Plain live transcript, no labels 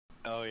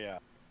Oh yeah.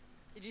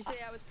 Did you say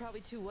I was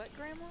probably too what,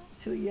 Grandma?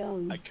 Too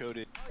young. I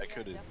coded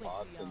definitely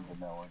bots too in young.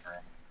 vanilla,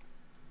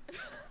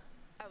 Grandma.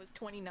 I was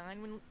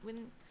 29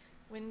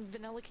 when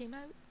vanilla came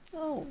out.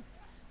 Oh.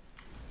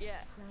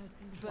 Yeah.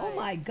 But Oh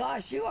my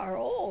gosh, you are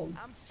old.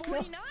 I'm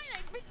 49.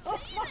 I've been saying Oh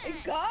my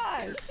that.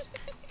 gosh.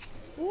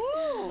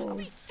 I'll Woo.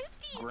 be 50.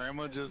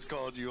 Grandma just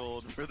called you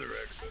old for the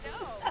record.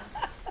 No.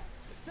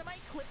 Somebody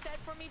clip that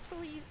for me,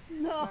 please.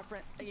 No. My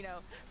friend,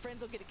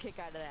 friends will get a kick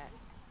out of that.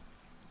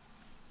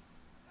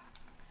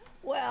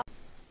 Well,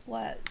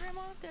 what?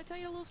 Grandma, did I tell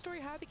you a little story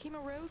how I became a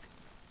rogue?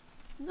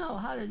 No,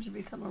 how did you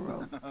become a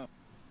rogue?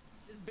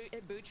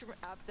 Booch,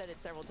 I've said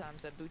it several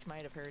times, so Booch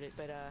might have heard it,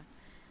 but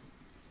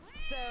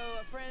so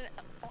a friend,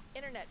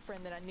 internet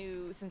friend that I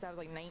knew since I was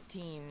like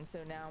 19, so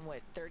now I'm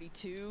what,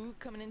 32,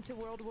 coming into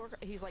World of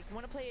Warcraft. He's like,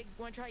 want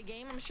to try a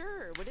game? I'm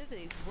sure. What is it?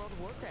 He says World of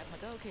Warcraft. I'm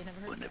like, oh, okay, never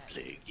heard of that. Want to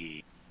play a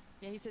game?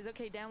 Yeah, he says,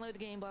 okay, download the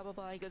game, blah, blah,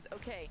 blah. He goes,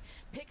 okay,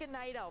 pick a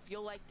night elf.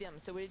 You'll like them.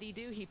 So what did he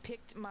do? He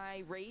picked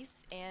my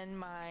race and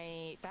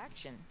my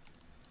faction.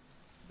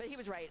 But he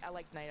was right. I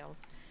like night elves.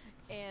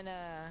 And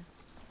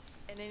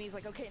then he's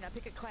like, okay, now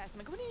pick a class. I'm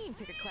like, what do you mean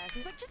pick a class?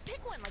 He's like, just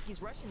pick one. Like,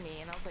 he's rushing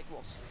me. And I was like,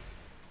 well,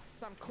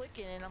 so I'm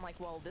clicking, and I'm like,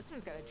 well, this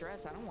one's got a dress.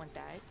 I don't want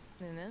that.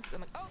 And then this,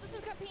 I'm like, oh, this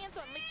one's got pants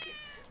on.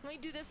 Let me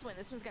do this one.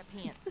 This one's got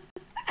pants.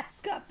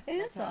 It's got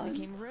pants That's how on. I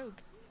became a rogue.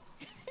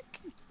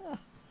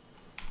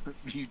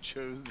 You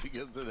chose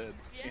because it had.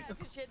 Yeah,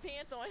 because she had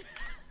pants on.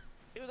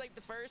 It was like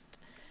the first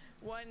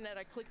one that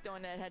I clicked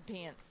on that had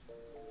pants.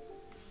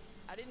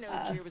 I didn't know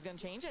the gear was going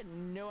to change. I had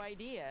no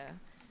idea.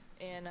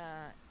 And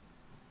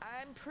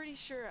I'm pretty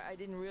sure I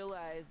didn't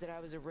realize that I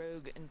was a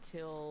rogue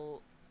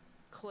until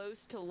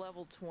close to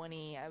level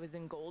 20. I was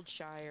in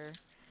Goldshire,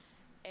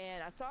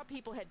 and I saw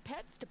people had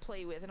pets to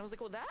play with, and I was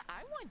like, well,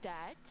 I want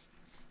that.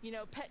 You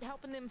know, pet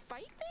helping them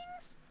fight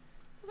things?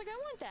 I was like, I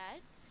want that.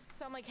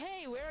 So I'm like,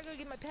 hey, where do I go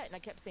get my pet? And I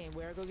kept saying,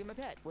 where do I go get my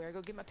pet? Where do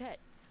I go get my pet?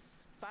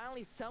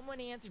 Finally, someone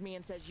answered me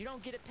and says, you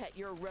don't get a pet,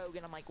 you're a rogue.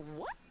 And I'm like,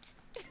 what?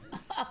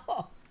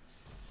 Oh.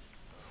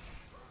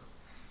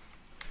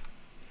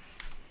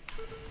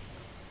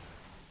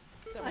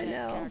 So I my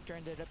know. character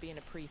ended up being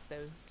a priest,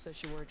 though, so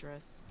she wore a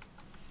dress.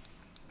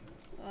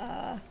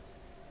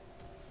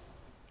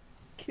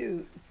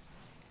 Cute.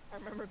 I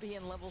remember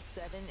being level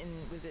 7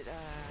 and was it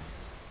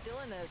still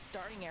in the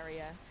starting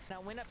area, and I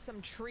went up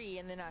some tree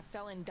and then I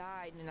fell and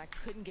died, and I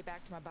couldn't get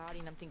back to my body,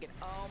 and I'm thinking,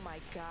 oh my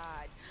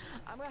god,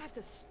 I'm gonna have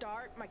to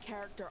start my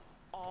character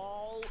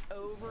all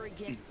over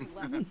again to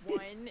level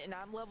 1, and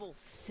I'm level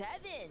 7.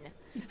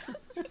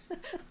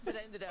 But I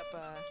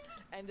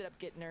ended up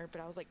getting her,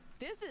 but I was like,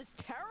 this is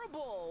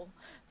terrible.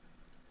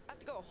 I have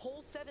to go a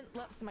whole 7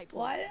 levels.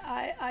 Why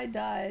I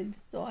died,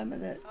 so I'm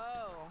in it.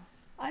 Oh.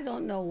 I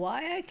don't know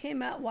why I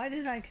came out. Why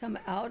did I come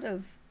out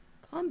of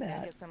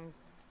combat? I guess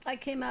I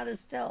came out of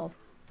stealth.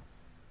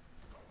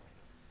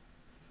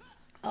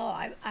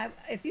 Oh,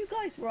 if you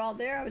guys were all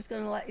there, I was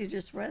going to let you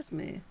just rest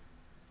me.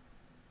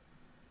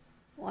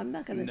 Well, I'm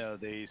not going to. No,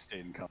 they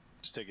stayed in combat.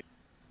 Just take it.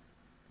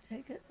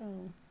 Take it?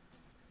 Oh.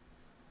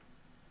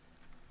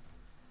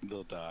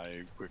 They'll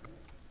die quickly.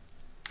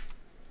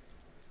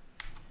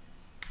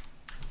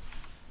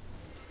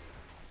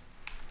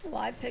 Well,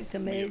 I picked a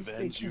We mage.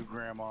 avenge you,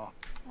 Grandma.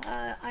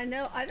 I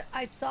know.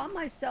 I saw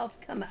myself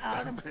come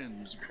out of.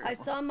 Avenge, Grandma. I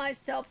saw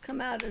myself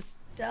come out of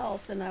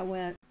stealth, and I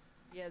went.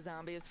 Yeah,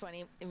 zombie. It was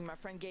funny. And my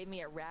friend gave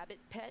me a rabbit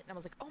pet, and I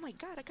was like, oh my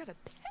god, I got a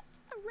pet,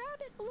 a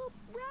rabbit, a little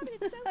rabbit.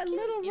 It's so A cute.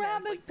 little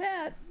rabbit like,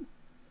 pet.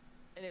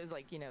 And it was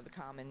like, the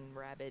common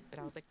rabbit, but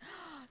I was like,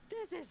 oh,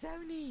 this is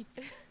so neat.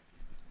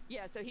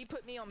 Yeah, so he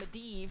put me on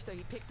Medivh, so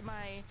he picked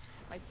my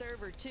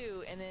server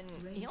too, and then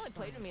he only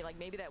played with me like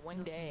maybe that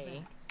one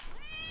day.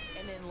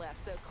 And then left.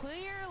 So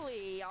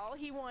clearly, all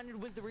he wanted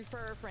was to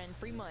refer a friend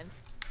free month.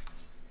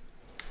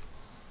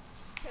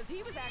 Because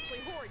he was actually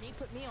Horde, and he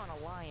put me on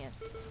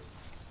Alliance.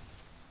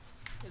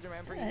 Because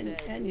remember, he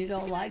said... And you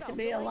don't like to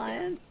be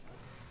Alliance?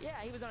 Yeah,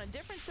 he was on a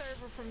different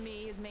server from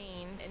me, his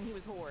main, and he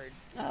was Horde.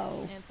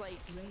 Oh. And it's like,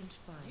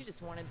 you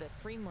just wanted the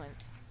free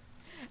month.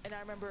 And I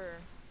remember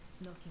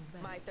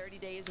my 30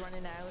 days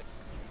running out.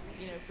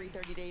 Free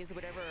 30 days or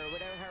whatever,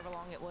 however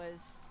long it was.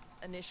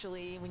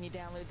 Initially when you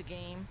download the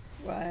game.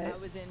 Right. I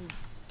was in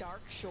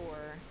Dark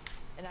Shore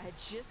and I had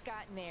just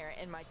gotten there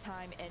and my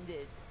time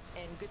ended,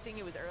 and good thing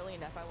it was early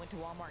enough. I went to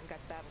Walmart and got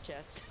the battle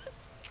chest.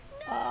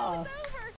 No, it's over.